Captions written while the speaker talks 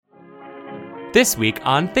This week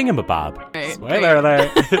on Thingamabob. Right, Spoiler alert.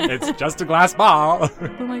 It's just a glass ball.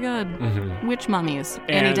 Oh my god. Mm-hmm. Witch mummies.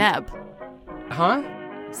 Annie Deb. Huh?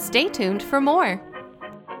 Stay tuned for more.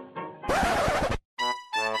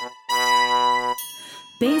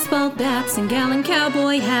 Baseball bats and gallon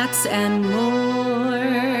cowboy hats and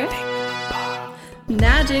more.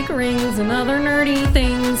 Magic rings and other nerdy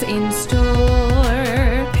things in store.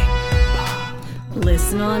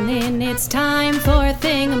 Listen on in, it's time for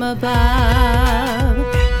Thingamabob.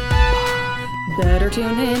 Better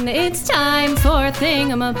tune in, it's time for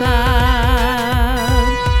Thingamabob.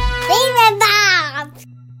 Thingamabob!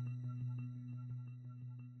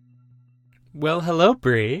 Well, hello,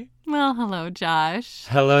 Bree. Well, hello, Josh.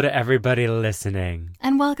 Hello to everybody listening.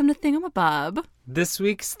 And welcome to Thingamabob. This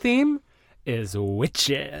week's theme is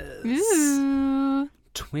witches. Ooh.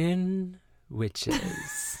 Twin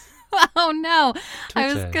witches. Oh no.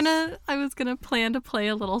 Twitches. I was gonna plan to play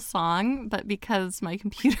a little song, but because my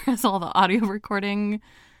computer has all the audio recording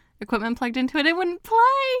equipment plugged into it, it wouldn't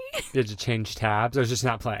play. Did you change tabs or is it just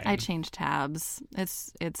not playing? I changed tabs.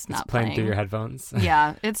 It's not playing through your headphones.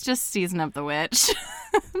 Yeah, it's just Season of the Witch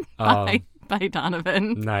Oh, by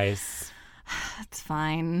Donovan. nice. It's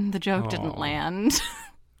fine. The joke didn't land.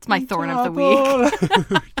 It's my thorn Double, of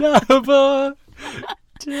the week. Double.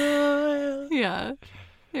 Yeah.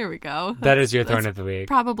 Here we go. That is your thorn That's of the week.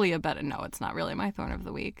 Probably a better. No, it's not really my thorn of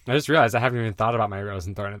the week. I just realized I haven't even thought about my rose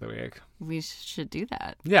and thorn of the week. We should do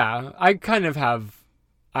that. Yeah, I kind of have.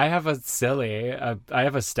 I have a silly. I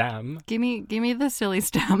have a stem. Give me the silly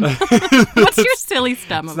stem. What's your silly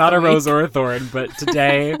stem? It's not a rose or a thorn, but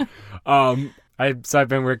today, I've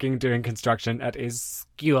been working doing construction at a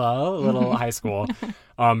school, a little high school,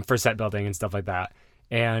 for set building and stuff like that.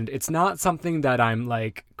 And it's not something that I'm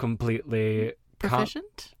like completely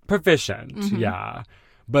proficient, yeah.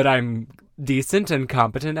 But I'm decent and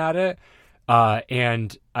competent at it.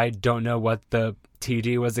 And I don't know what the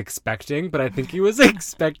TD was expecting, but I think he was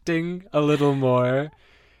expecting a little more.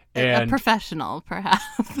 And a professional,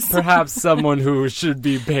 perhaps. Perhaps someone who should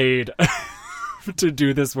be paid to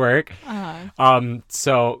do this work.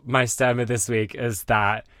 So my stem of this week is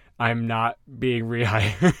that I'm not being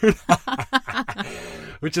rehired,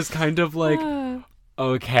 which is kind of like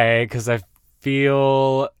okay, because I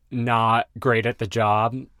feel not great at the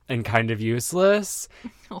job and kind of useless.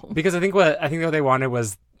 Because I think what they wanted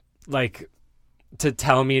was like to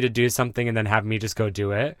tell me to do something and then have me just go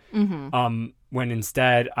do it. When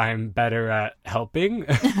instead I'm better at helping.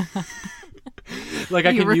 Like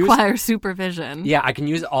I you can require supervision. Yeah, I can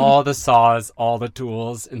use all the saws, all the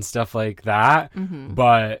tools and stuff like that.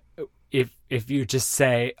 But if you just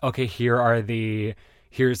say, okay,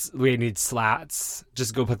 we need slats,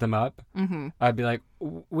 just go put them up. I'd be like,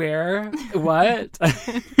 where? What?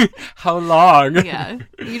 How long? Yeah.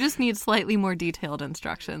 You just need slightly more detailed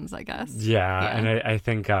instructions, I guess. Yeah. And I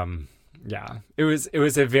think, it was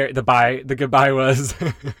the goodbye was,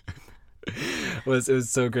 it was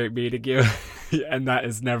so great meeting you. And that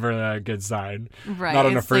is never a good sign. Right. Not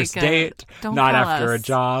on a first date, not after a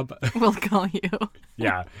job. We'll call you.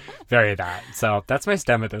 Yeah, very that. So that's my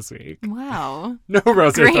stem of this week. Wow. No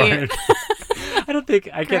rose or Great. thorn.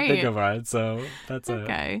 I can't think of one, so that's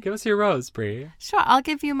okay. Give us your rose, Bree. Sure, I'll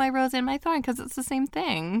give you my rose and my thorn because it's the same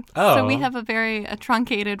thing. Oh. So we have a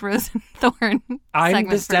truncated rose and thorn. I'm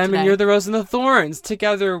the stem and you're the rose and the thorns.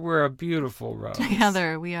 Together, we're a beautiful rose.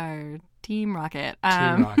 Together, we are Team Rocket.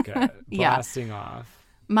 Team Rocket. Blasting off.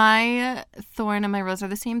 My thorn and my rose are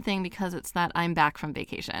the same thing because it's that I'm back from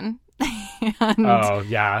vacation. Oh,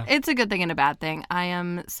 yeah. It's a good thing and a bad thing. I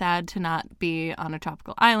am sad to not be on a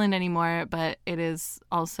tropical island anymore, but it is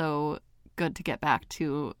also good to get back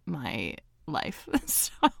to my life.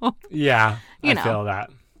 So yeah, I know. feel that.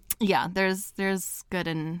 Yeah, there's good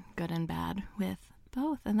and bad with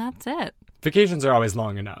both, and that's it. Vacations are always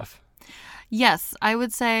long enough. Yes, I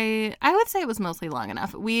would say it was mostly long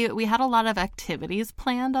enough. We had a lot of activities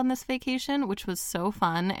planned on this vacation, which was so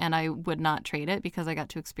fun, and I would not trade it because I got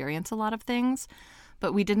to experience a lot of things.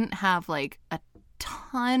 But we didn't have like a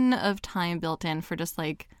ton of time built in for just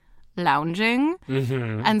like lounging.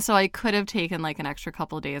 And so I could have taken like an extra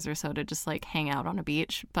couple of days or so to just like hang out on a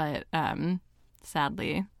beach, but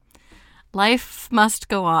sadly life must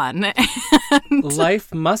go on.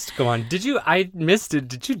 Life must go on. I missed it.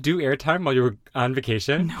 Did you do airtime while you were on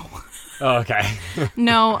vacation? No. Oh, okay.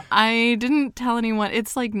 No, I didn't tell anyone.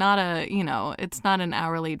 It's like not it's not an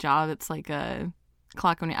hourly job. It's like a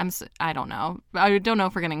I don't know. I don't know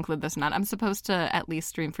if we're going to include this or not. I'm supposed to at least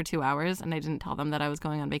stream for 2 hours, and I didn't tell them that I was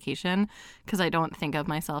going on vacation because I don't think of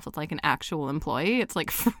myself as like an actual employee. It's like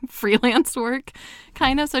freelance work,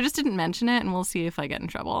 kind of. So I just didn't mention it, and we'll see if I get in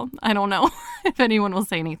trouble. I don't know if anyone will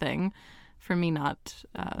say anything for me not.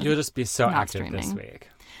 You'll just be so active streaming this week.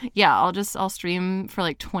 Yeah, I'll stream for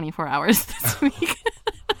like 24 hours this week.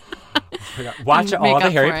 Watch all the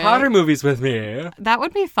Harry Potter movies with me. That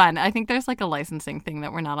would be fun. I think there's like a licensing thing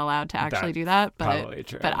that we're not allowed to actually do that, but probably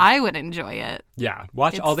true. But I would enjoy it. Yeah,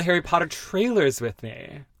 watch all the Harry Potter trailers with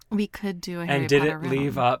me. We could do a Harry and did Potter it room.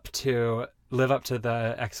 live up to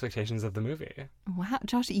the expectations of the movie? Wow,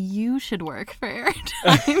 Josh, you should work for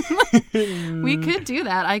Airtime. We could do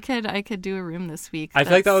that. I could do a room this week. I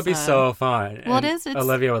feel like that would be so fun. Well, it is. It's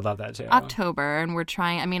Olivia would love that too. October, and we're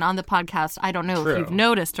trying. I mean, on the podcast, I don't know if you've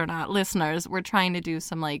noticed or not, listeners. We're trying to do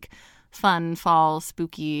some like fun fall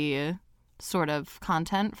spooky sort of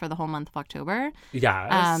content for the whole month of October.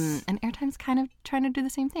 Yes. And Airtime's kind of trying to do the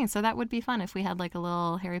same thing. So that would be fun if we had like a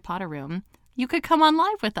little Harry Potter room. You could come on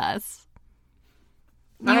live with us.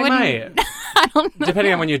 I might. I don't know.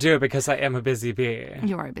 Depending on when you do it, because I am a busy bee.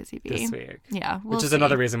 You are a busy bee. This week. Yeah. Which is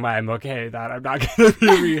another reason why I'm okay that I'm not going to be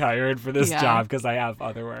rehired for this job because I have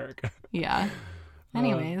other work. Yeah.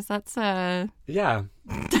 Anyways, that's yeah.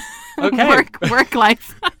 Okay. Work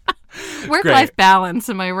life. Work-life balance,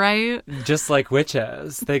 am I right? Just like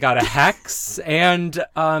witches. They got a hex and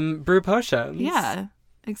brew potions. Yeah,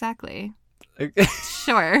 exactly.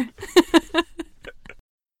 Sure.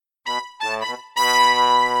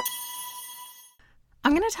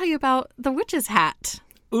 I'm going to tell you about the witch's hat.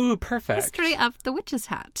 Ooh, perfect. History of the witch's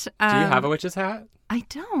hat. Do you have a witch's hat? I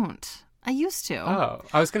don't. I used to. Oh,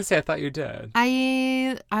 I was going to say I thought you did.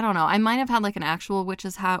 I don't know. I might have had like an actual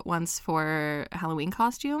witch's hat once for a Halloween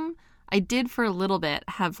costume. I did for a little bit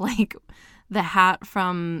have like the hat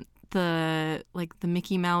from the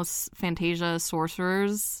Mickey Mouse Fantasia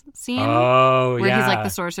Sorcerers scene. Oh, where he's like the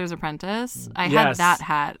Sorcerer's Apprentice. I had that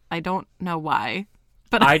hat. I don't know why.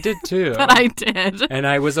 But I did too. But I did. And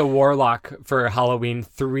I was a warlock for Halloween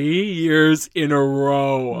 3 years in a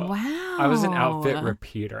row. Wow. I was an outfit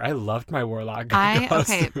repeater. I loved my warlock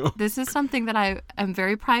costume. Okay, this is something that I am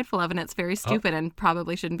very prideful of, and it's very stupid and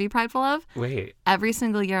probably shouldn't be prideful of. Wait. Every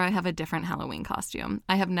single year I have a different Halloween costume.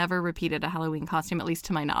 I have never repeated a Halloween costume, at least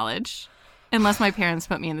to my knowledge. Unless my parents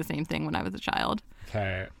put me in the same thing when I was a child.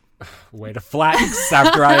 Okay. Way to flex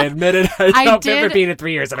after I admitted I don't repeated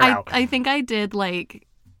 3 years in a row. I think I did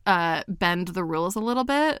bend the rules a little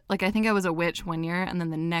bit. Like I think I was a witch one year, and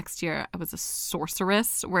then the next year I was a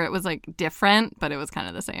sorceress, where it was like different, but it was kind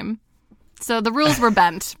of the same. So the rules were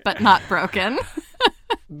bent, but not broken.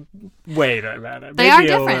 Wait a minute. They are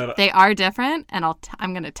different. They are different, and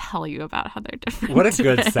I'm going to tell you about how they're different. What a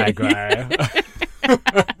good segue.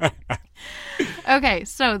 Okay,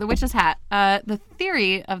 so the witch's hat. The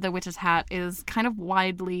theory of the witch's hat is kind of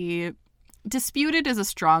widely disputed is a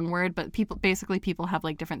strong word, but people have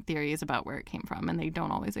like different theories about where it came from, and they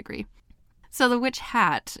don't always agree. So the witch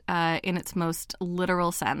hat, in its most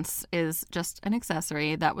literal sense, is just an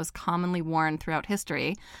accessory that was commonly worn throughout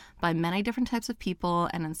history by many different types of people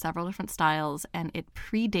and in several different styles, and it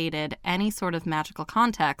predated any sort of magical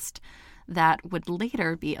context that would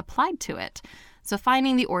later be applied to it. So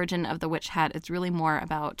finding the origin of the witch hat is really more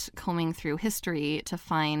about combing through history to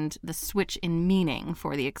find the switch in meaning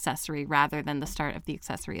for the accessory rather than the start of the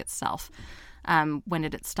accessory itself. When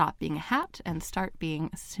did it stop being a hat and start being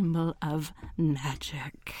a symbol of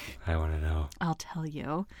magic? I want to know. I'll tell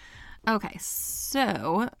you. Okay,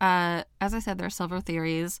 so as I said, there are several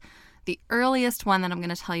theories. The earliest one that I'm going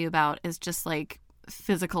to tell you about is just like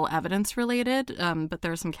physical evidence related, but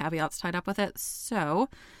there are some caveats tied up with it. So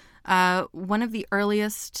one of the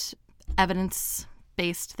earliest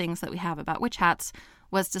evidence-based things that we have about witch hats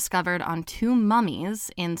was discovered on 2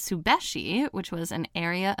 mummies in Subeshi, which was an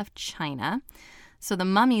area of China. So the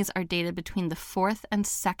mummies are dated between the 4th and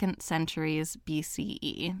 2nd centuries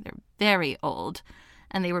BCE. They're very old.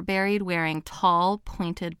 And they were buried wearing tall,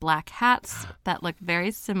 pointed black hats that look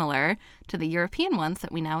very similar to the European ones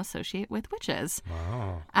that we now associate with witches.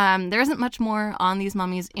 Wow. There isn't much more on these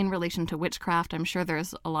mummies in relation to witchcraft. I'm sure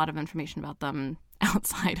there's a lot of information about them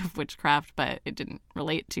outside of witchcraft, but it didn't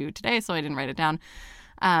relate to today, so I didn't write it down.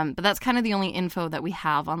 But that's kind of the only info that we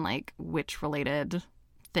have on like witch-related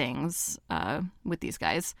things with these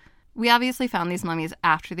guys. We obviously found these mummies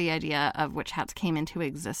after the idea of witch hats came into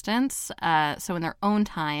existence. So in their own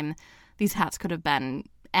time, these hats could have been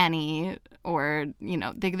any, or, you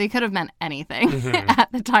know, they could have meant anything at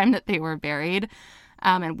the time that they were buried.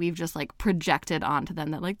 And we've just like projected onto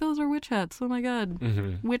them that like, those are witch hats. Oh my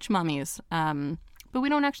God. Witch mummies. but we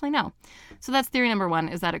don't actually know. So that's theory number one,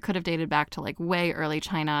 is that it could have dated back to like way early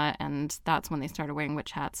China, and that's when they started wearing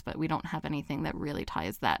witch hats, but we don't have anything that really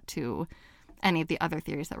ties that to any of the other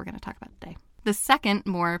theories that we're going to talk about today. The second,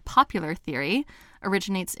 more popular theory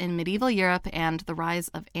originates in medieval Europe and the rise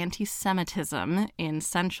of anti-Semitism in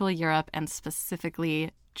Central Europe and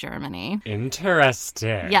specifically Germany.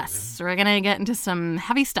 Interesting. Yes, we're going to get into some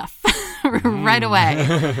heavy stuff right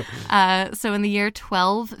away. So in the year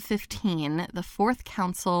 1215, the Fourth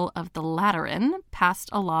Council of the Lateran passed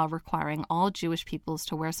a law requiring all Jewish peoples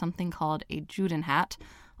to wear something called a Juden hat,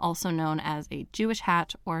 also known as a Jewish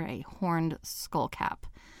hat or a horned skull cap.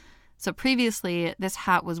 So previously, this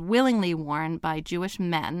hat was willingly worn by Jewish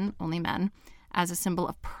men, only men, as a symbol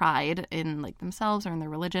of pride in like themselves or in their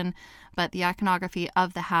religion, but the iconography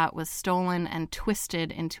of the hat was stolen and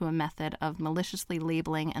twisted into a method of maliciously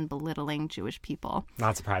labeling and belittling Jewish people.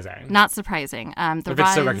 Not surprising. Not surprising. If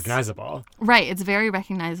it's so recognizable. Right, it's very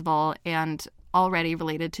recognizable and already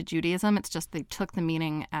related to Judaism. It's just they took the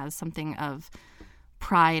meaning as something of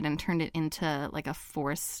pride and turned it into like a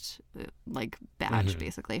forced like badge,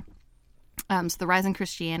 basically. So the rise in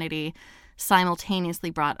Christianity simultaneously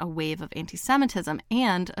brought a wave of anti-Semitism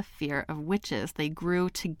and a fear of witches. They grew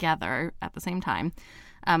together at the same time,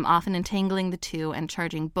 often entangling the two and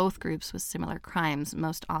charging both groups with similar crimes,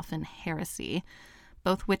 most often heresy.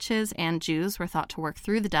 Both witches and Jews were thought to work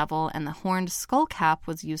through the devil, and the horned skull cap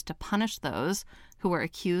was used to punish those who were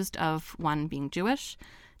accused of, one, being Jewish,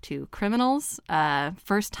 two, criminals,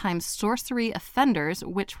 first-time sorcery offenders,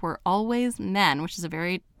 which were always men, which is a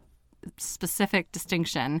very specific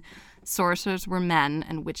distinction. Sorcerers were men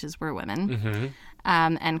and witches were women.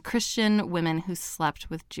 And Christian women who slept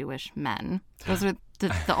with Jewish men. Those are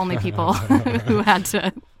the only people who had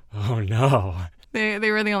to... Oh, no. They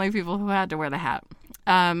were the only people who had to wear the hat.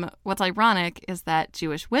 What's ironic is that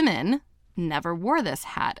Jewish women never wore this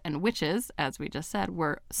hat, and witches, as we just said,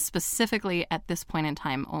 were specifically at this point in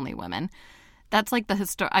time only women. That's like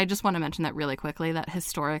I just want to mention that really quickly, that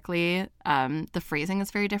historically the phrasing is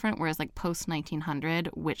very different, whereas like post-1900,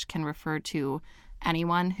 witch can refer to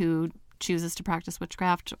anyone who chooses to practice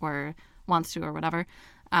witchcraft or wants to or whatever.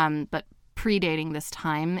 But predating this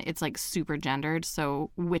time, it's like super gendered.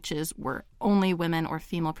 So witches were only women or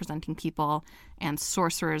female-presenting people, and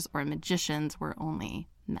sorcerers or magicians were only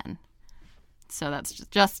men. So that's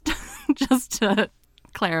just to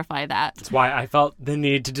clarify that. That's why I felt the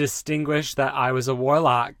need to distinguish that I was a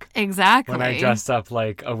warlock. Exactly. When I dressed up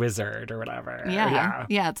like a wizard or whatever. Yeah.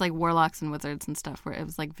 It's like warlocks and wizards and stuff where it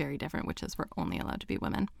was like very different. Witches were only allowed to be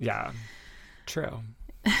women. Yeah. True.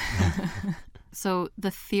 So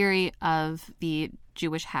the theory of the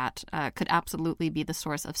Jewish hat could absolutely be the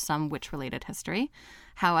source of some witch-related history.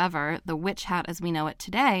 However, the witch hat as we know it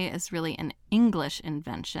today is really an English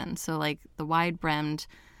invention. So like the wide-brimmed,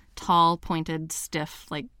 tall, pointed, stiff,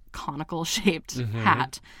 like conical-shaped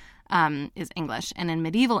hat is English. And in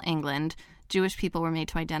medieval England, Jewish people were made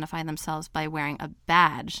to identify themselves by wearing a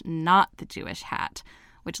badge, not the Jewish hat,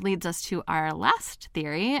 which leads us to our last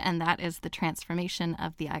theory, and that is the transformation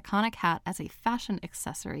of the iconic hat as a fashion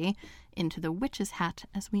accessory into the witch's hat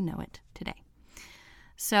as we know it today.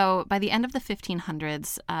 So by the end of the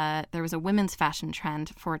 1500s, there was a women's fashion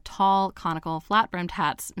trend for tall, conical, flat-brimmed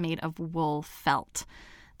hats made of wool felt.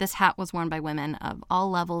 This hat was worn by women of all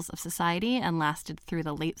levels of society and lasted through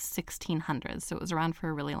the late 1600s, so it was around for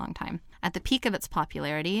a really long time. At the peak of its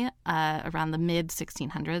popularity, around the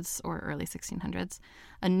mid-1600s or early 1600s,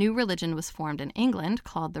 a new religion was formed in England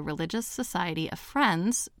called the Religious Society of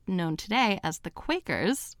Friends, known today as the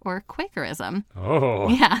Quakers, or Quakerism. Oh.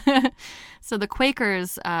 Yeah. So the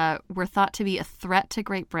Quakers were thought to be a threat to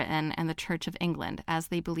Great Britain and the Church of England, as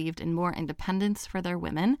they believed in more independence for their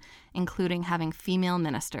women, including having female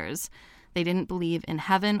ministers. They didn't believe in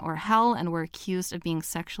heaven or hell and were accused of being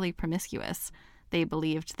sexually promiscuous. They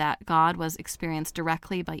believed that God was experienced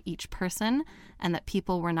directly by each person and that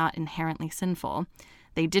people were not inherently sinful.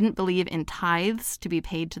 They didn't believe in tithes to be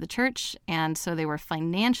paid to the church, and so they were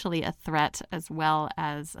financially a threat as well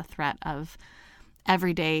as a threat of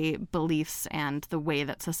everyday beliefs and the way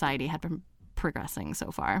that society had been progressing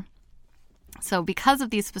so far. So because of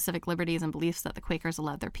these specific liberties and beliefs that the Quakers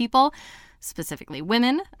allowed their people, specifically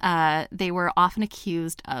women, they were often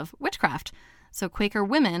accused of witchcraft. So Quaker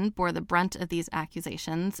women bore the brunt of these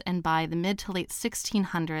accusations, and by the mid to late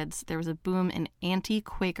 1600s, there was a boom in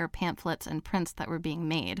anti-Quaker pamphlets and prints that were being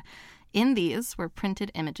made. In these were printed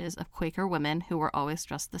images of Quaker women who were always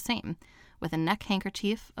dressed the same, with a neck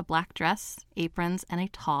handkerchief, a black dress, aprons, and a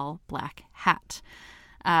tall black hat.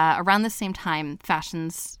 Around the same time,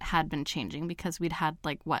 fashions had been changing because we'd had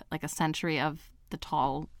like a century of the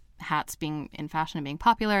tall hats being in fashion and being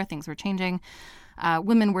popular, things were changing.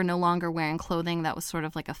 Women were no longer wearing clothing that was sort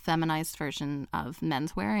of like a feminized version of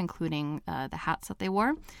menswear, including the hats that they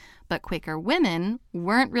wore. But Quaker women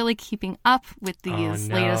weren't really keeping up with these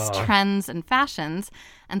latest trends and fashions.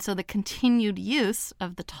 And so the continued use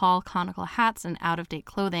of the tall conical hats and out-of-date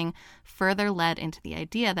clothing further led into the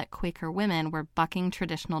idea that Quaker women were bucking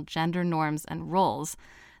traditional gender norms and roles.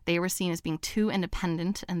 They were seen as being too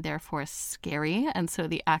independent and therefore scary, and so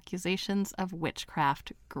the accusations of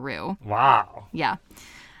witchcraft grew. Wow. Yeah.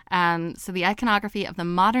 So the iconography of the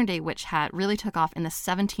modern-day witch hat really took off in the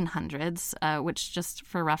 1700s, which, just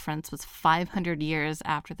for reference, was 500 years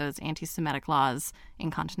after those anti-Semitic laws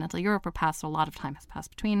in continental Europe were passed, so a lot of time has passed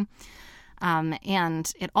between.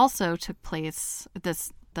 And it also took place,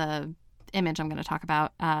 the image I'm going to talk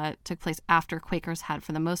about, took place after Quakers had,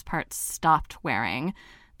 for the most part, stopped wearing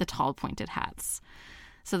the tall pointed hats.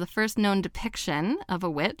 So the first known depiction of a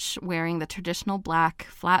witch wearing the traditional black,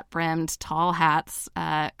 flat-brimmed, tall hats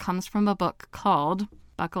comes from a book called,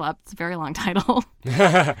 buckle up, it's a very long title,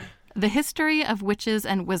 The History of Witches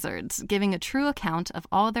and Wizards, giving a true account of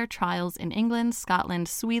all their trials in England, Scotland,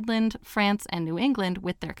 Sweden, France, and New England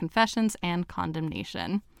with their confessions and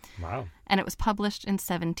condemnation. Wow. And it was published in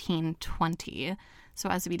 1720. So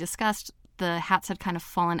as we discussed, the hats had kind of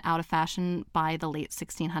fallen out of fashion by the late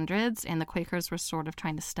 1600s, and the Quakers were sort of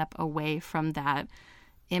trying to step away from that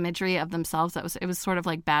imagery of themselves. It was sort of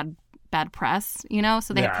like bad press, you know?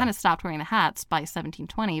 So they had kind of stopped wearing the hats by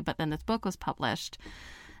 1720, but then this book was published.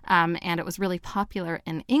 And it was really popular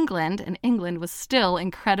in England, and England was still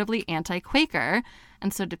incredibly anti-Quaker.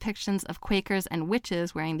 And so depictions of Quakers and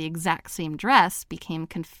witches wearing the exact same dress became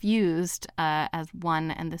confused as one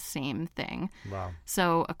and the same thing. Wow.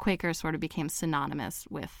 So a Quaker sort of became synonymous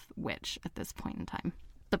with witch at this point in time.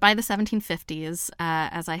 But by the 1750s,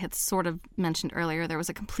 as I had sort of mentioned earlier, there was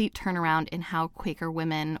a complete turnaround in how Quaker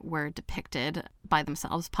women were depicted by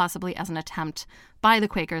themselves, possibly as an attempt by the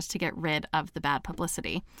Quakers to get rid of the bad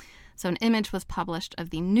publicity. So an image was published of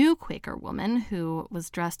the new Quaker woman who was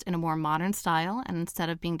dressed in a more modern style, and instead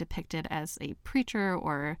of being depicted as a preacher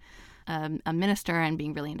or a minister and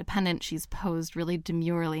being really independent, she's posed really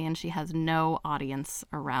demurely and she has no audience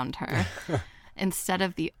around her. Instead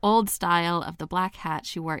of the old style of the black hat,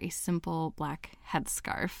 she wore a simple black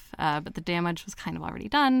headscarf. But the damage was kind of already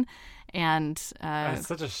done. And that's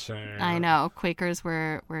such a shame. I know. Quakers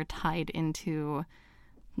were tied into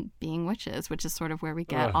being witches, which is sort of where we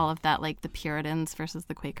get all of that, like the Puritans versus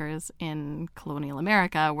the Quakers in colonial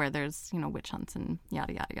America, where there's, witch hunts and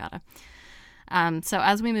yada, yada, yada. So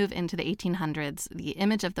as we move into the 1800s, the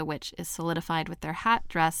image of the witch is solidified with their hat,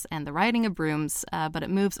 dress, and the riding of brooms, but it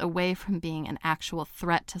moves away from being an actual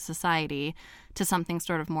threat to society to something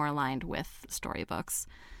sort of more aligned with storybooks.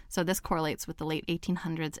 So this correlates with the late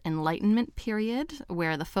 1800s Enlightenment period,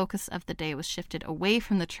 where the focus of the day was shifted away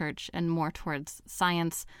from the church and more towards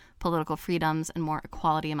science, political freedoms, and more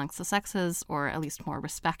equality amongst the sexes, or at least more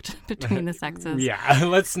respect between the sexes. Yeah,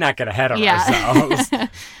 let's not get ahead of ourselves.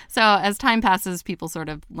 So as time passes, people sort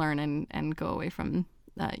of learn and go away from,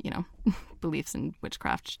 beliefs in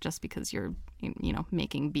witchcraft just because you're,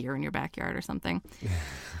 making beer in your backyard or something.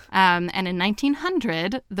 And in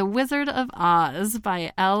 1900, The Wizard of Oz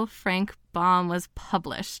by L. Frank Baum was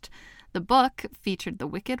published. The book featured the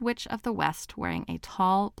Wicked Witch of the West wearing a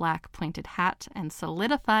tall, black, pointed hat and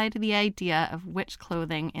solidified the idea of witch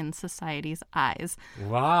clothing in society's eyes.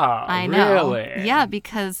 Wow, I know. Really? Yeah,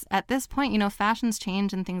 because at this point, fashions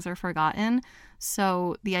change and things are forgotten.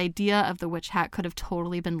 So the idea of the witch hat could have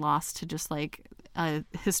totally been lost to just like a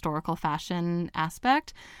historical fashion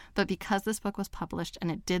aspect. But because this book was published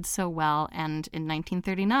and it did so well, and in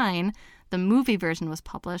 1939, the movie version was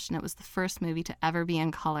published, and it was the first movie to ever be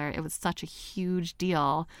in color. It was such a huge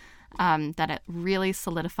deal that it really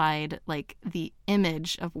solidified like the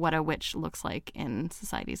image of what a witch looks like in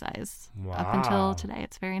society's eyes. Wow. Up until today.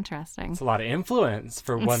 It's very interesting. It's a lot of influence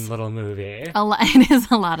for one little movie. It is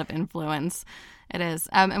a lot of influence. It is.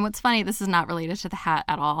 And what's funny, this is not related to the hat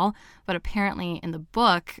at all, but apparently in the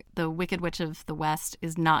book, the Wicked Witch of the West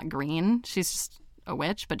is not green. She's just a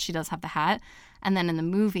witch, but she does have the hat. And then in the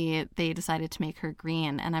movie, they decided to make her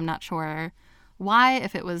green, and I'm not sure why,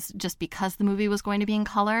 if it was just because the movie was going to be in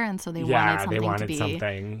color, and so they wanted to be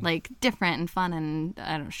something like different and fun and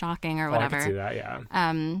I don't know, shocking or whatever. I could see that,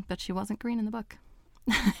 yeah. But she wasn't green in the book.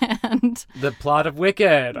 And the plot of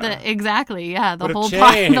Wicked. Exactly, yeah. The Would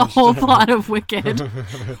whole plot of Wicked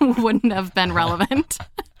wouldn't have been relevant.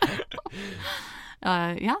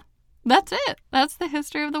 Yeah. That's it. That's the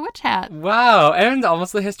history of the witch hat. Wow, and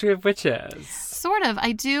almost the history of witches. Sort of.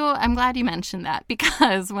 I'm glad you mentioned that,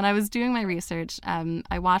 because when I was doing my research,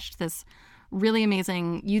 I watched this really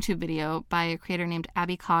amazing YouTube video by a creator named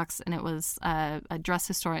Abby Cox, and it was a dress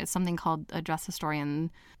historian. It's something called A Dress Historian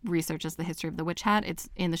Researches the History of the Witch Hat. It's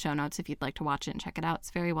in the show notes if you'd like to watch it and check it out. It's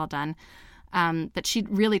very well done. But she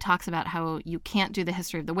really talks about how you can't do the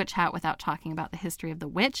history of the witch hat without talking about the history of the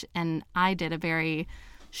witch. And I did a very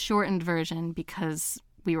shortened version because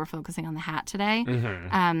we were focusing on the hat today.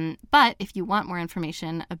 But if you want more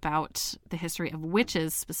information about the history of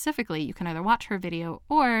witches specifically, you can either watch her video,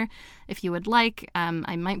 or if you would like,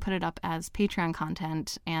 I might put it up as Patreon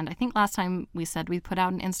content. And I think last time we said we'd put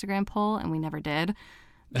out an Instagram poll, and we never did.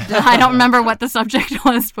 I don't remember what the subject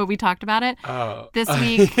was, but we talked about it. This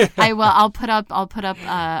week. I'll put up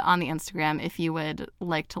on the Instagram if you would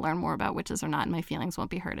like to learn more about witches or not, and my feelings won't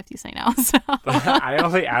be hurt if you say no. So. I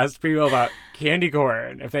only asked people about candy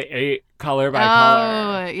corn if they ate color by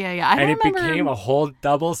color. Oh, yeah. It became a whole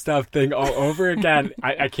double stuff thing all over again.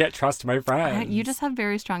 I can't trust my friends. You just have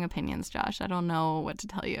very strong opinions, Josh. I don't know what to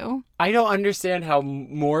tell you. I don't understand how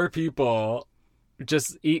more people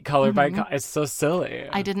just eat color by color. It's so silly.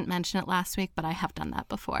 I didn't mention it last week, but I have done that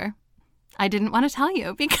before. I didn't want to tell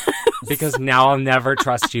you because now I'll never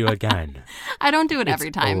trust you again. I don't do it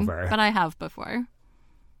every time, but I have before.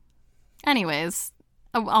 Anyways,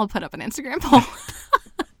 I'll put up an Instagram poll.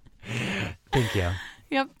 Thank you.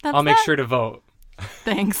 Yep, I'll make sure to vote.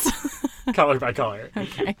 Thanks. Color by color.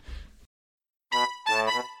 Okay.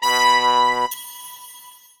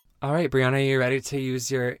 All right, Brianna, are you ready to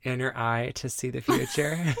use your inner eye to see the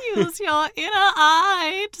future? Use your inner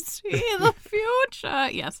eye to see the future.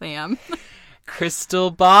 Yes, I am.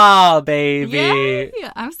 Crystal ball, baby. Yay!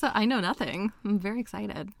 I know nothing. I'm very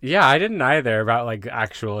excited. Yeah, I didn't either about like the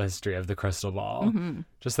actual history of the crystal ball.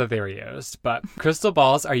 Just that they were used. But crystal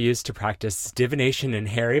balls are used to practice divination in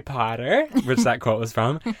Harry Potter, which that quote was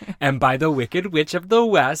from, and by the Wicked Witch of the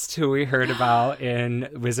West, who we heard about in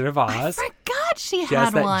Wizard of Oz. I forgot she has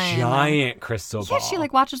had that one. Giant crystal ball. Yeah, she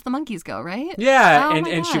like watches the monkeys go, right? Yeah, oh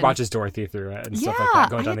and she watches Dorothy through it and stuff like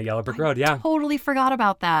that, going down the Yellow Brick Road. Yeah, totally forgot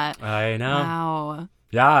about that. I know. Wow.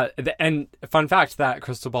 Yeah, and fun fact, that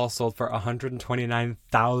crystal ball sold for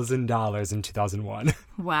 $129,000 in 2001.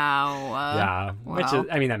 Wow. Yeah, wow. Which is,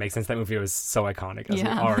 I mean, that makes sense. That movie was so iconic, as we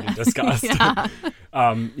already discussed.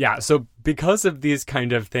 So because of these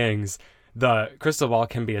kind of things, the crystal ball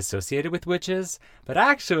can be associated with witches, but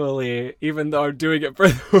actually, even though I'm doing it for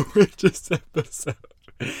the witches episode,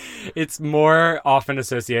 it's more often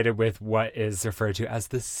associated with what is referred to as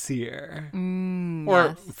the seer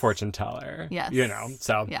or fortune teller. Yes. You know,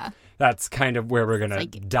 so that's kind of where we're going to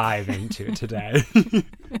dive into today.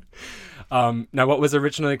 Now, what was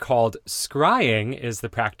originally called scrying is the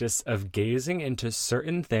practice of gazing into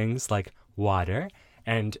certain things like water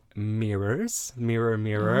and mirrors,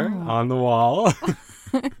 mirror on the wall,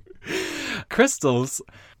 crystals,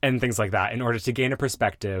 and things like that in order to gain a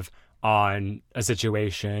perspective on a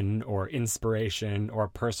situation or inspiration or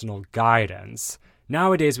personal guidance.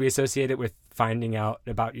 Nowadays, we associate it with finding out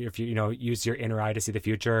about if you use your inner eye to see the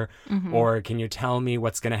future, or can you tell me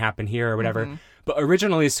what's going to happen here or whatever. But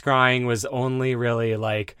originally, scrying was only really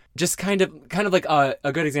like just kind of like a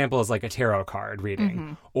good example is like a tarot card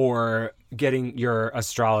reading or getting your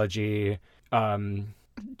astrology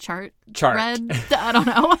chart read. I don't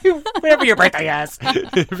know. Whatever your birthday is,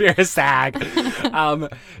 if you're a Sag.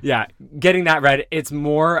 Getting that read. It's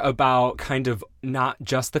more about kind of not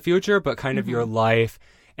just the future, but kind of your life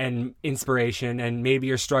and inspiration, and maybe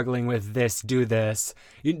you're struggling with this, do this,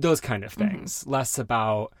 those kind of things. Less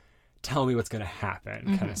about tell me what's going to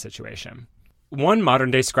happen kind of situation. One modern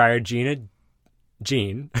day scryer,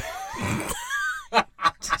 Jean.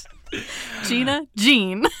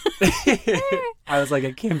 I was like,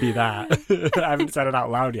 it can't be that. I haven't said it out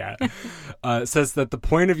loud yet. Says that the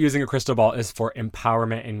point of using a crystal ball is for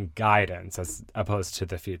empowerment and guidance as opposed to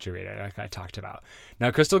the future reading, like I talked about.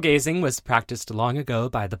 Now, crystal gazing was practiced long ago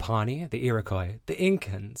by the Pawnee, the Iroquois, the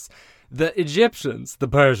Incans, the Egyptians, the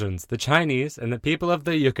Persians, the Chinese, and the people of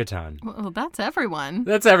the Yucatan. Well, that's everyone.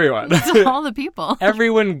 That's everyone. That's all the people.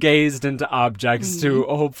 Everyone gazed into objects to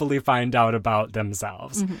hopefully find out about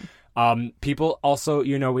themselves. People also,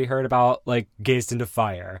 we heard about like gazed into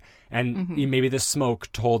fire, and maybe the smoke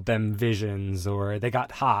told them visions, or they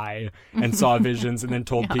got high and saw visions and then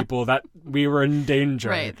told people that we were in danger.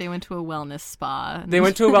 Right. They went to a wellness spa. They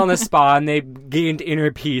went to a wellness spa and they gained inner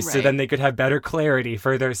peace so then they could have better clarity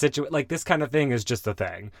for their situation. Like this kind of thing is just a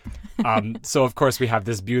thing. So of course we have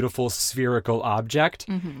this beautiful spherical object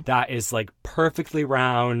that is like perfectly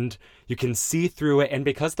round. You can see through it. And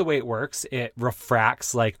because the way it works, it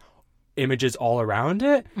refracts like images all around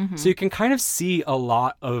it. So you can kind of see a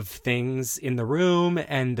lot of things in the room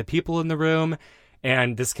and the people in the room.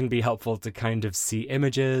 And this can be helpful to kind of see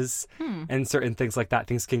images and certain things like that.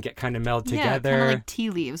 Things can get kind of melded together. Yeah, kind of like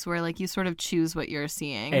tea leaves where like you sort of choose what you're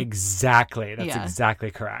seeing. Exactly. That's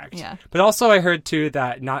exactly correct. Yeah. But also I heard too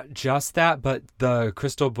that not just that, but the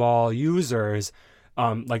crystal ball users,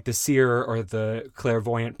 like the seer or the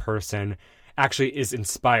clairvoyant person, actually is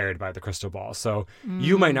inspired by the crystal ball. So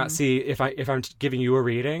you might not see, if I'm giving you a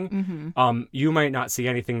reading, you might not see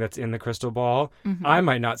anything that's in the crystal ball. I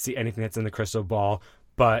might not see anything that's in the crystal ball,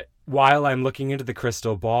 but while I'm looking into the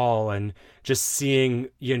crystal ball and just seeing,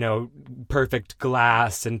 you know, perfect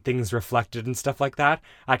glass and things reflected and stuff like that,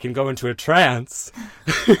 I can go into a trance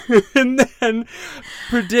and then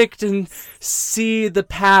predict and see the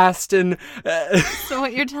past. And so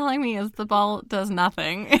what you're telling me is the ball does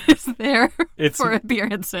nothing. It's there for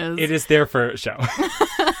appearances. It is there for show.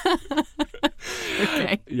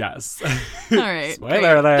 Okay. Yes. All right.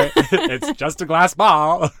 Spoiler alert. It's just a glass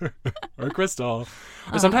ball or crystal.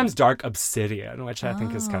 Or sometimes dark obsidian, which I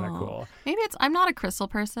think is kind of cool. Maybe I'm not a crystal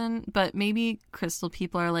person, but maybe crystal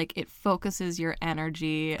people are like, it focuses your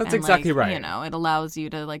energy. That's and exactly like, right. You know, it allows you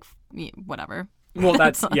to like, whatever. Well,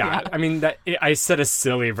 that's, yeah. I mean, I said a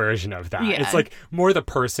silly version of that. Yeah. It's like more the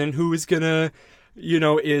person who is going to, you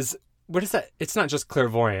know, what is that? It's not just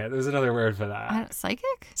clairvoyant. There's another word for that.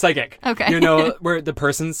 Psychic? Psychic. Okay. You know, where the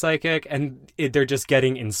person's psychic and they're just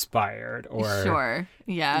getting inspired or... Sure.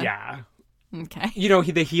 Yeah. Yeah. Okay. You know,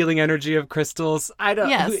 the healing energy of crystals. I don't...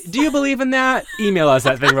 Yes. Do you believe in that? Email us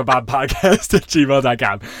at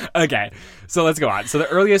thingamabobpodcast@gmail.com. Okay. So let's go on. So the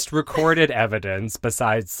earliest recorded evidence,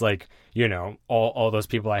 besides, like, you know, all those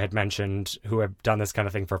people I had mentioned who have done this kind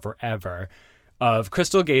of thing for forever, of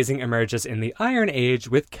crystal gazing emerges in the Iron Age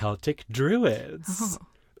with Celtic druids.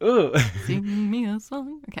 Oh. Ooh. Sing me a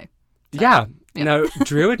song. Okay. Sorry. Yeah. Yep. Now,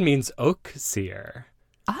 druid means oak seer.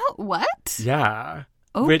 Oh, what? Yeah.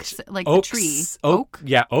 Oak, which like the tree. Oak?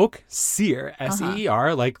 Yeah, oak seer.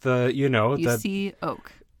 S-E-E-R, like the, you know. You see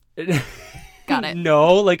oak. Got it.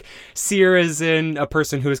 No, like seer is in a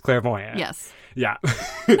person who is clairvoyant. Yes. Yeah.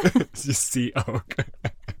 You see oak.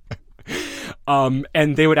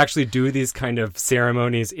 And they would actually do these kind of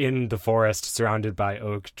ceremonies in the forest surrounded by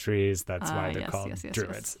oak trees. That's why they're called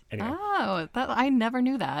druids. Anyway. Oh, I never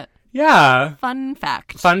knew that. Yeah. Fun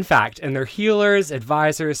fact. And they're healers,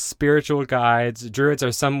 advisors, spiritual guides. Druids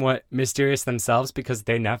are somewhat mysterious themselves because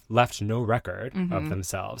they left no record of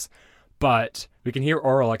themselves. But we can hear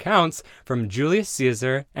oral accounts from Julius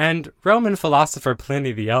Caesar and Roman philosopher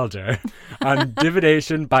Pliny the Elder on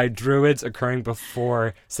divination by druids occurring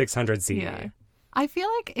before 600 CE. Yeah. I feel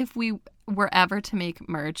like if we were ever to make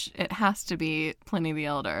merch, it has to be Pliny the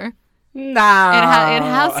Elder. No. It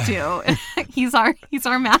has to. He's our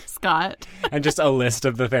mascot. And just a list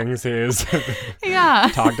of the things he's yeah.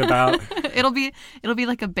 talked about. It'll be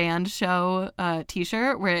like a band show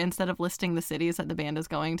T-shirt where instead of listing the cities that the band is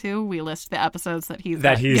going to, we list the episodes that he's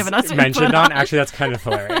given us mentioned on. Actually, that's kind of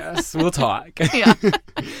hilarious. We'll talk. Yeah.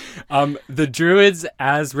 The Druids,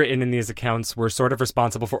 as written in these accounts, were sort of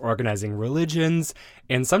responsible for organizing religions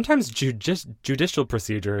and sometimes judicial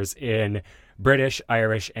procedures in British,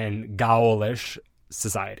 Irish, and Gaulish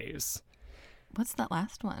societies. What's that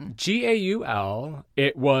last one? Gaul.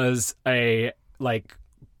 It was a, like,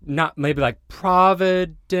 not maybe like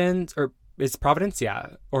Providence, or it's Providence,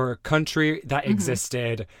 yeah, or a country that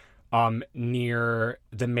existed near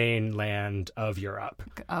the mainland of Europe.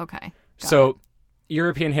 Okay. So,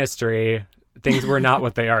 European history, things were not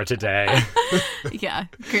what they are today. Yeah,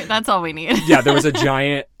 great. That's all we need. Yeah, there was a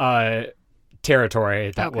giant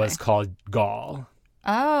territory that was called Gaul.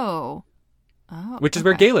 Oh, which is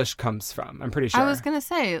where Gaelish comes from, I'm pretty sure. I was going to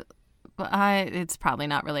say, but it's probably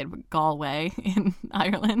not related with Galway in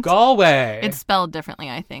Ireland. Galway. It's spelled differently,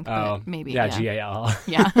 I think. But maybe. Yeah, G-A-L.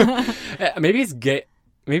 Yeah. Maybe it's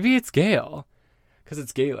Gael, because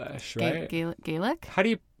it's Gaelish, right? Gaelic? How do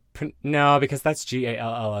you... No, because that's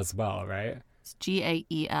G-A-L-L as well, right? It's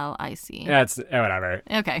G-A-E-L-I-C. That's whatever.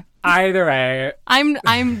 Okay. Either way. I'm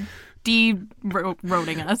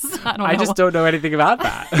de-roading us. I don't know. I just don't know anything about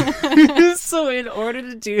that. So in order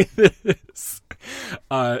to do this,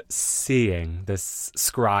 seeing, this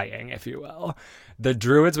scrying, if you will, the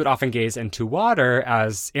Druids would often gaze into water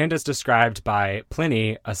and as described by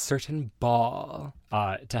Pliny, a certain ball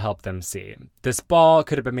to help them see. This ball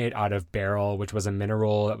could have been made out of beryl, which was a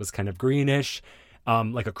mineral that was kind of greenish,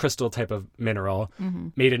 like a crystal type of mineral,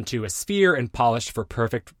 made into a sphere and polished for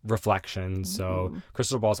perfect reflection. So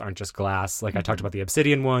crystal balls aren't just glass. Like I talked about the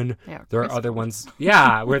obsidian one. There are other ones,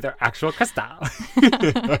 where they're actual crystal,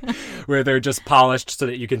 where they're just polished so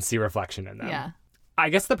that you can see reflection in them. Yeah. I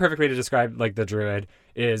guess the perfect way to describe like the druid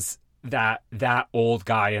is that old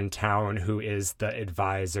guy in town who is the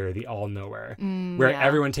advisor, the all-knower, where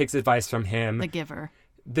everyone takes advice from him. The giver.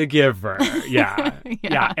 The giver, yeah.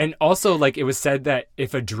 Yeah. And also, like, it was said that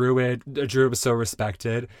if a druid was so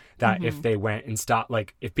respected that if they went and stopped,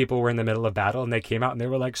 like, if people were in the middle of battle and they came out and they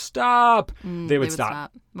were like, stop, they would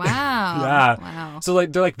stop. Wow. Yeah. Wow. So,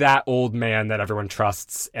 like, they're like that old man that everyone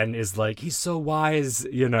trusts and is like, he's so wise,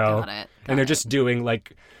 you know? Got it. And they're just doing,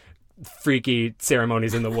 like, freaky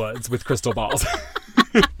ceremonies in the woods with crystal balls.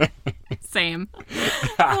 Same.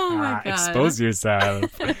 Oh, my God. Expose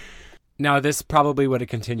yourself. Now, this probably would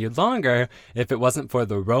have continued longer if it wasn't for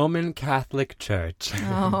the Roman Catholic Church,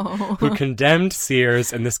 who condemned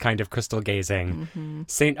seers and this kind of crystal gazing.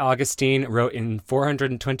 St. Augustine wrote in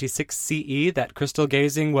 426 CE that crystal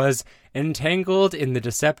gazing was entangled in the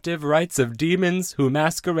deceptive rites of demons who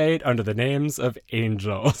masquerade under the names of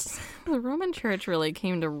angels. The Roman Church really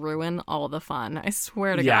came to ruin all the fun. I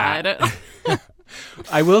swear to God.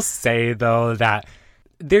 I will say, though, that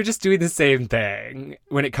they're just doing the same thing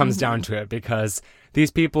when it comes down to it, because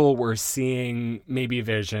these people were seeing maybe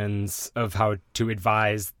visions of how to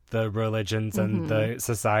advise the religions and the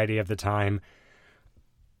society of the time.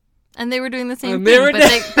 And they were doing the same thing,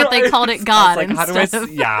 but they called it God like, instead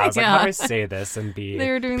how do I say this and be They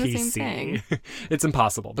were doing PC? the same thing. It's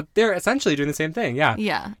impossible, but they're essentially doing the same thing, yeah.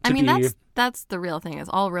 Yeah. I mean, that's the real thing, is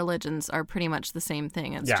all religions are pretty much the same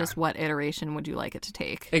thing. It's just what iteration would you like it to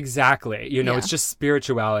take? Exactly. You know, it's just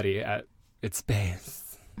spirituality at its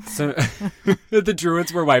base. So the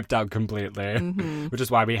Druids were wiped out completely, which is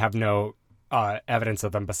why we have no evidence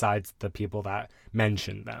of them besides the people that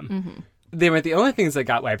mentioned them. They weren't the only things that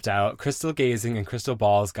got wiped out. Crystal gazing and crystal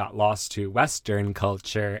balls got lost to Western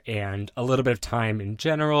culture and a little bit of time in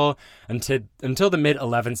general until the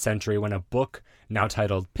mid-11th century, when a book now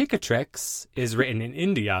titled Picatrix is written in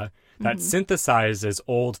India that synthesizes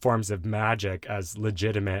old forms of magic as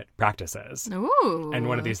legitimate practices. Ooh. And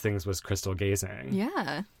one of these things was crystal gazing.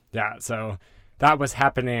 Yeah. Yeah, so that was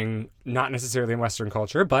happening not necessarily in Western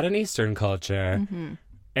culture, but in Eastern culture.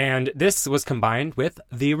 And this was combined with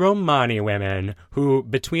the Romani women, who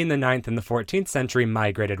between the 9th and the 14th century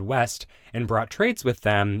migrated west and brought trades with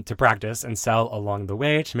them to practice and sell along the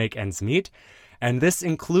way to make ends meet. And this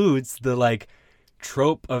includes the, like,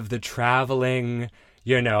 trope of the traveling,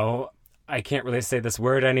 you know, I can't really say this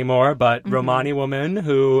word anymore, but Romani woman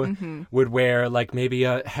who would wear, like, maybe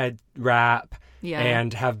a head wrap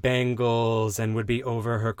and have bangles and would be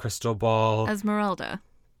over her crystal ball. Esmeralda.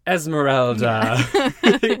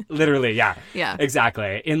 Literally, yeah. Yeah.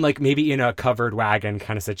 Exactly. In, like, maybe in a covered wagon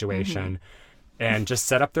kind of situation. And just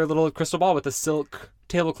set up their little crystal ball with a silk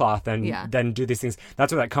tablecloth and then do these things.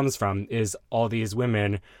 That's where that comes from, is all these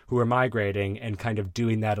women who are migrating and kind of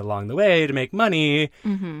doing that along the way to make money.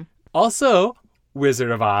 Also, Wizard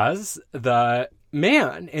of Oz, the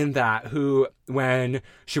man in that, who, when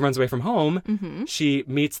she runs away from home, she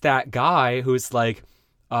meets that guy who's like,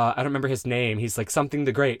 I don't remember his name. He's like something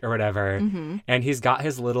the Great or whatever. And he's got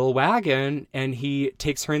his little wagon and he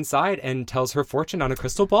takes her inside and tells her fortune on a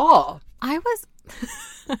crystal ball. I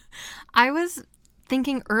was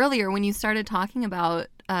thinking earlier when you started talking about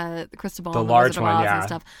the crystal ball, the and large Wizard of one, Oz and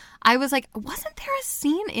stuff. I was like, wasn't there a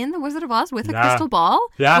scene in the Wizard of Oz with a crystal ball?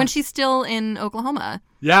 Yeah. When she's still in Oklahoma.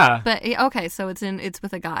 Yeah. But okay, so it's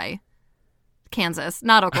with a guy. Kansas,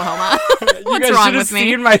 not Oklahoma. You What's guys wrong with me?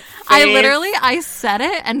 Seen my face. I said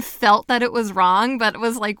it and felt that it was wrong, but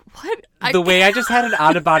was like, what? The way I just had an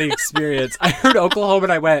out-of-body experience. I heard Oklahoma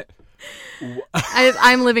and I went...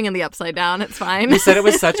 I'm living in the upside down. It's fine. You said it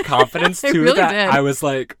with such confidence, too, really that did. I was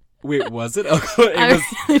like, wait, was it Oklahoma?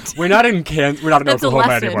 We're not in Kansas. We're not in That's Oklahoma a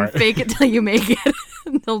lesson. anymore. Fake it till you make it.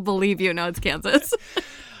 They'll believe you. No, it's Kansas.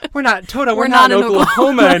 We're not, Toto, we're not in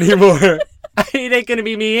Oklahoma anymore. It ain't gonna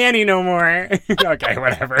be me Annie no more. Okay,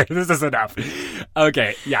 whatever. This is enough.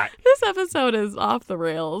 Okay, yeah. This episode is off the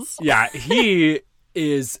rails. Yeah, he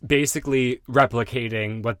is basically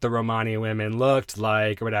replicating what the Romani women looked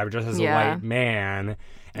like or whatever, just as a white man.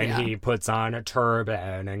 And he puts on a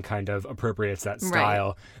turban and kind of appropriates that style.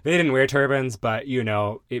 Right. They didn't wear turbans, but, you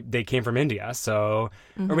know, they came from India. So,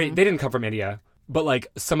 or wait, they didn't come from India, but, like,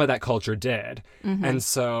 some of that culture did. And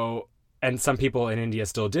so and some people in India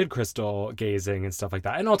still did crystal gazing and stuff like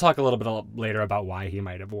that. And I'll talk a little bit later about why he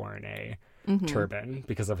might have worn a turban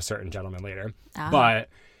because of a certain gentleman later. But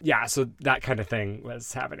yeah, so that kind of thing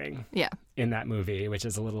was happening in that movie, which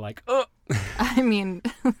is a little like, oh. I mean,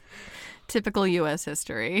 typical U.S.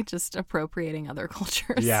 history, just appropriating other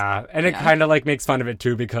cultures. Yeah, and it kind of like makes fun of it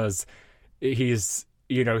too because he's,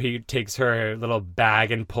 you know, he takes her little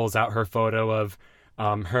bag and pulls out her photo of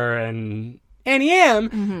her and Annie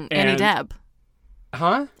M. Annie Deb.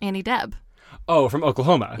 Huh? Annie Deb. Oh, from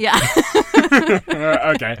Oklahoma. Yeah.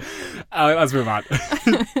 Okay. Let's move on.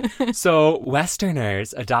 So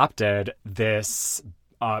Westerners adopted this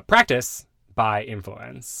practice by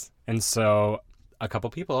influence. And so a couple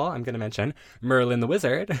people I'm going to mention, Merlin the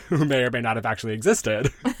Wizard, who may or may not have actually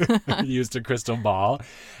existed, used a crystal ball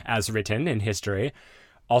as written in history.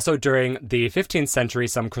 Also, during the 15th century,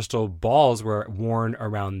 some crystal balls were worn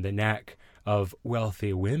around the neck of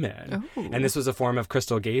wealthy women. Ooh. And this was a form of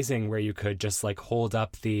crystal gazing where you could just like hold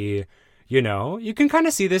up the, you know, you can kind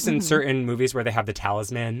of see this in certain movies where they have the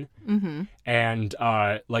talisman and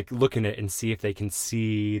like look in it and see if they can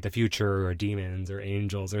see the future or demons or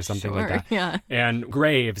angels or something like that. Yeah. And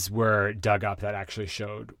graves were dug up that actually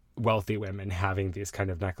showed wealthy women having these kind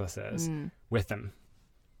of necklaces with them.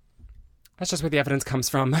 That's just where the evidence comes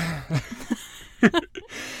from.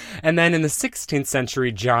 And then in the 16th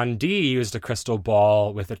century, John Dee used a crystal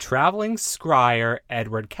ball with a traveling scryer,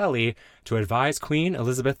 Edward Kelly, to advise Queen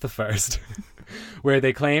Elizabeth I, where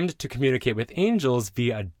they claimed to communicate with angels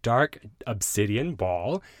via a dark obsidian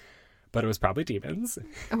ball. But it was probably demons.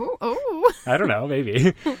 Oh. I don't know,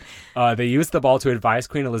 maybe. They used the ball to advise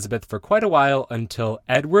Queen Elizabeth for quite a while until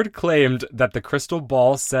Edward claimed that the crystal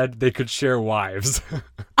ball said they could share wives.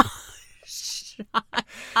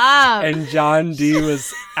 And John Dee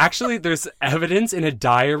was actually, there's evidence in a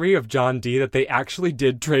diary of John Dee that they actually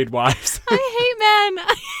did trade wives. I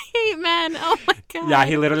hate men. Oh my God. Yeah,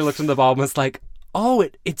 he literally looked in the ball and was like, oh,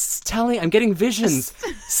 it's telling, I'm getting visions,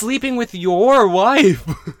 sleeping with your wife.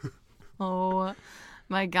 Oh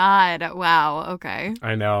my God. Wow. Okay.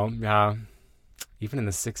 I know. Yeah. Even in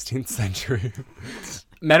the 16th century.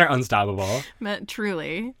 Men are unstoppable.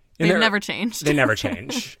 Truly. They've never changed. They never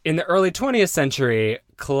change. In the early 20th century,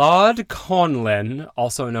 Claude Conlin,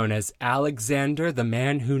 also known as Alexander the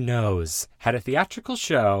Man Who Knows, had a theatrical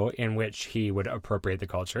show in which he would appropriate the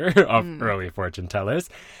culture of early fortune tellers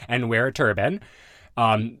and wear a turban.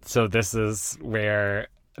 So this is where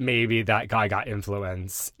maybe that guy got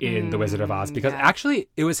influence in The Wizard of Oz, because actually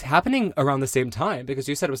it was happening around the same time, because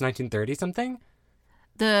you said it was 1930 something?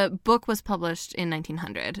 The book was published in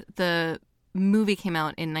 1900. The movie came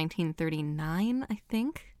out in 1939, I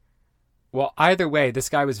think. Well, either way, this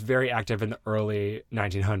guy was very active in the early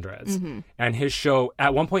 1900s. And his show,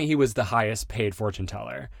 at one point, he was the highest paid fortune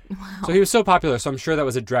teller. Wow. So he was so popular. So I'm sure that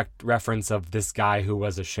was a direct reference of this guy who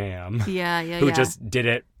was a sham. Who just did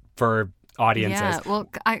it for audiences. Yeah, well,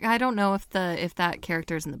 I don't know if that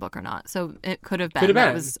character is in the book or not. So it could have been. That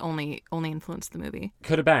it was only influenced the movie.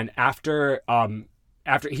 Could have been. After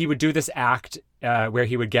he would do this act where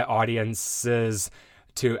he would get audiences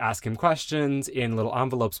to ask him questions in little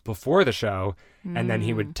envelopes before the show, and then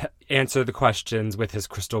he would answer the questions with his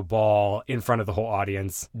crystal ball in front of the whole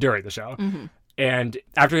audience during the show. And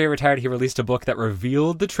after he retired, he released a book that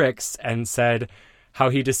revealed the tricks and said how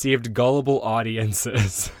he deceived gullible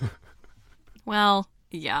audiences. Well,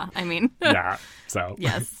 yeah, I mean... Yeah, so...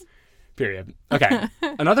 Yes. Period. Okay.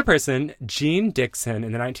 Another person, Jean Dixon,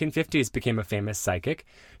 in the 1950s became a famous psychic.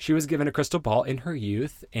 She was given a crystal ball in her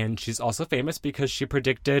youth, and she's also famous because she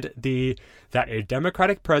predicted that a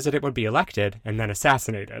Democratic president would be elected and then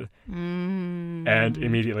assassinated. And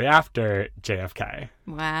immediately after, JFK.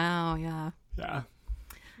 Wow, yeah. Yeah.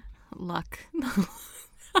 Luck.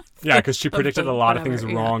 Yeah, because she predicted a lot of things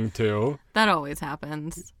wrong, too. That always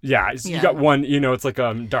happens. Yeah, you got one, it's like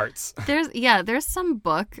darts. There's some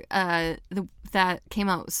book that came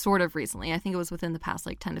out sort of recently. I think it was within the past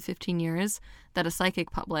 10 to 15 years that a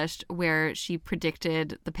psychic published where she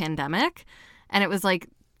predicted the pandemic. And it was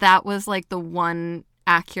that was the one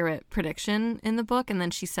accurate prediction in the book. And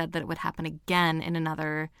then she said that it would happen again in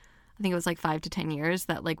another... I think it was 5 to 10 years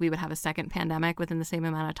that we would have a second pandemic within the same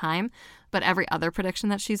amount of time. But every other prediction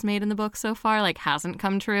that she's made in the book so far hasn't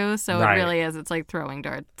come true. So It really is. It's like throwing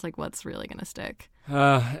darts. It's what's really going to stick.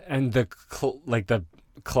 And the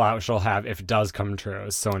clout she'll have if it does come true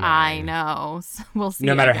is so annoying. I know. So we'll see.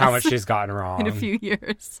 No matter how much she's gotten wrong. In a few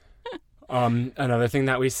years. Another thing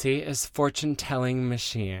that we see is fortune-telling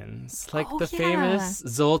machines. Famous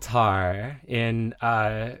Zoltar in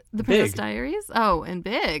The Princess Diaries? Oh, and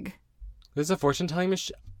Big. There's a fortune-telling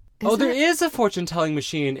machine. There is a fortune-telling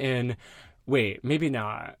machine in... Wait, maybe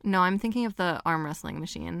not. No, I'm thinking of the arm wrestling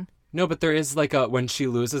machine. No, but there is like when she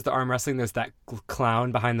loses the arm wrestling, there's that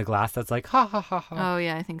clown behind the glass that's like, ha, ha, ha, ha. Oh,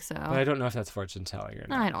 yeah, I think so. But I don't know if that's fortune-telling or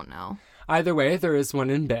not. I don't know. Either way, there is one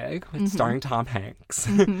in Big, starring Tom Hanks,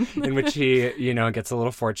 in which he, gets a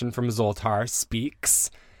little fortune from Zoltar, speaks,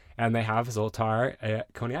 and they have Zoltar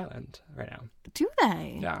at Coney Island right now. Do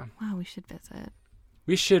they? Yeah. Wow, we should visit.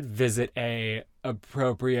 We should visit a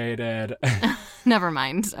appropriated... Never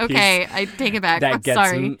mind. Okay, I take it back. That gets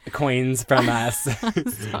Sorry. Coins from us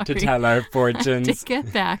to tell our fortunes. Take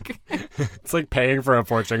it back. It's like paying for a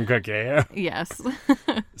fortune cookie. Yes.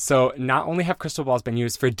 So not only have crystal balls been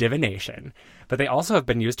used for divination, but they also have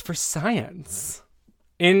been used for science.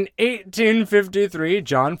 In 1853,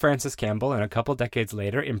 John Francis Campbell, and a couple decades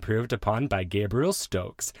later, improved upon by Gabriel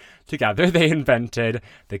Stokes. Together, they invented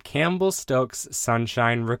the Campbell-Stokes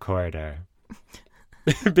Sunshine Recorder.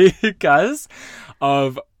 Because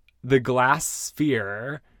of the glass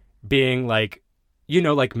sphere being like,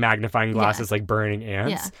 like magnifying glass is like burning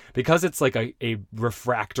ants. Yeah. Because it's like a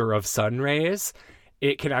refractor of sun rays,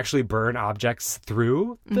 it can actually burn objects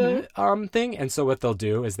through the thing. And so what they'll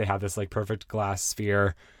do is they have this like perfect glass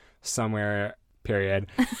sphere somewhere, period.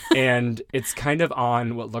 And it's kind of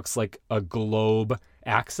on what looks like a globe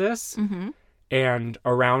axis. Mm-hmm. And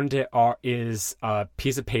around it is a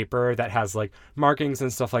piece of paper that has like markings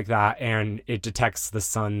and stuff like that. And it detects the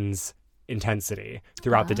sun's intensity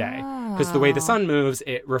throughout the day. Because the way the sun moves,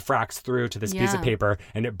 it refracts through to this piece of paper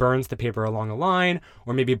and it burns the paper along a line,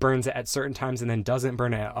 or maybe burns it at certain times and then doesn't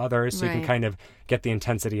burn it at others. So you can kind of get the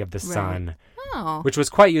intensity of the sun, which was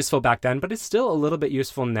quite useful back then, but it's still a little bit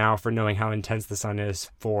useful now for knowing how intense the sun is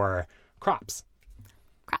for crops.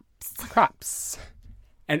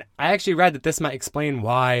 And I actually read that this might explain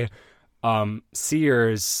why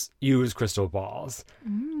seers use crystal balls.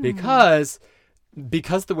 Because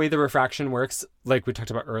the way the refraction works, like we talked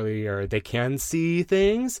about earlier, they can see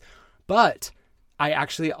things. But I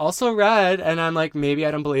actually also read, and I'm like, maybe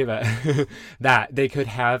I don't believe it, that they could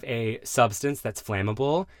have a substance that's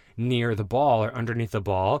flammable near the ball or underneath the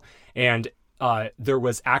ball. And there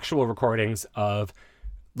was actual recordings of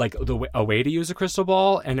like a way to use a crystal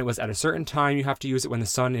ball, and it was at a certain time. You have to use it when the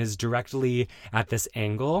sun is directly at this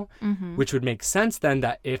angle, which would make sense then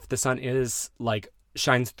that if the sun is like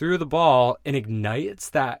shines through the ball and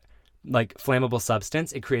ignites that like flammable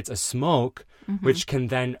substance, it creates a smoke, which can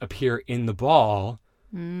then appear in the ball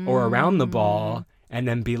or around the ball, and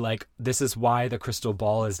then be like, this is why the crystal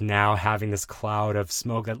ball is now having this cloud of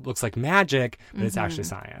smoke that looks like magic, but it's actually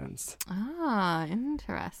science. Ah,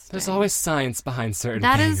 interesting. There's always science behind certain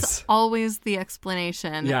things. That is always the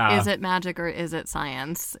explanation. Yeah. Is it magic or is it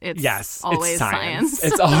science? Yes, always it's science.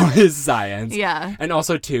 science. It's always science. Yeah. And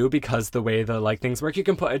also, too, because the way the like things work, you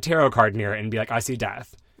can put a tarot card near it and be like, I see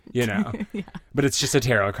death, Yeah. But it's just a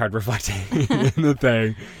tarot card reflecting the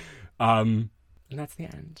thing. And that's the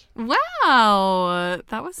end. Wow.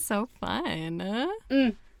 That was so fun.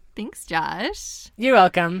 Thanks, Josh. You're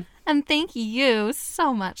welcome. And thank you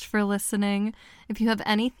so much for listening. If you have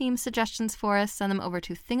any theme suggestions for us, send them over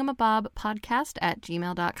to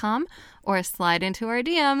thingamabobpodcast@gmail.com or slide into our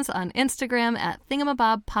DMs on Instagram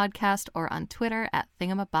 @thingamabobpodcast or on Twitter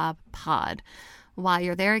 @thingamabobpod. While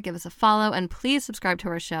you're there, give us a follow and please subscribe to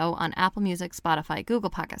our show on Apple Music, Spotify, Google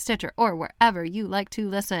Podcast, Stitcher, or wherever you like to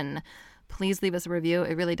listen. Please leave us a review.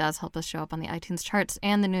 It really does help us show up on the iTunes charts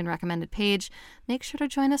and the Noon Recommended page. Make sure to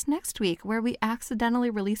join us next week where we accidentally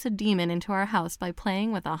release a demon into our house by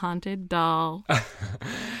playing with a haunted doll.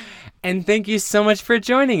 And thank you so much for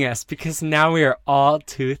joining us, because now we are all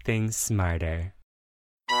 2 things smarter.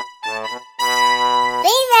 Think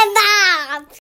about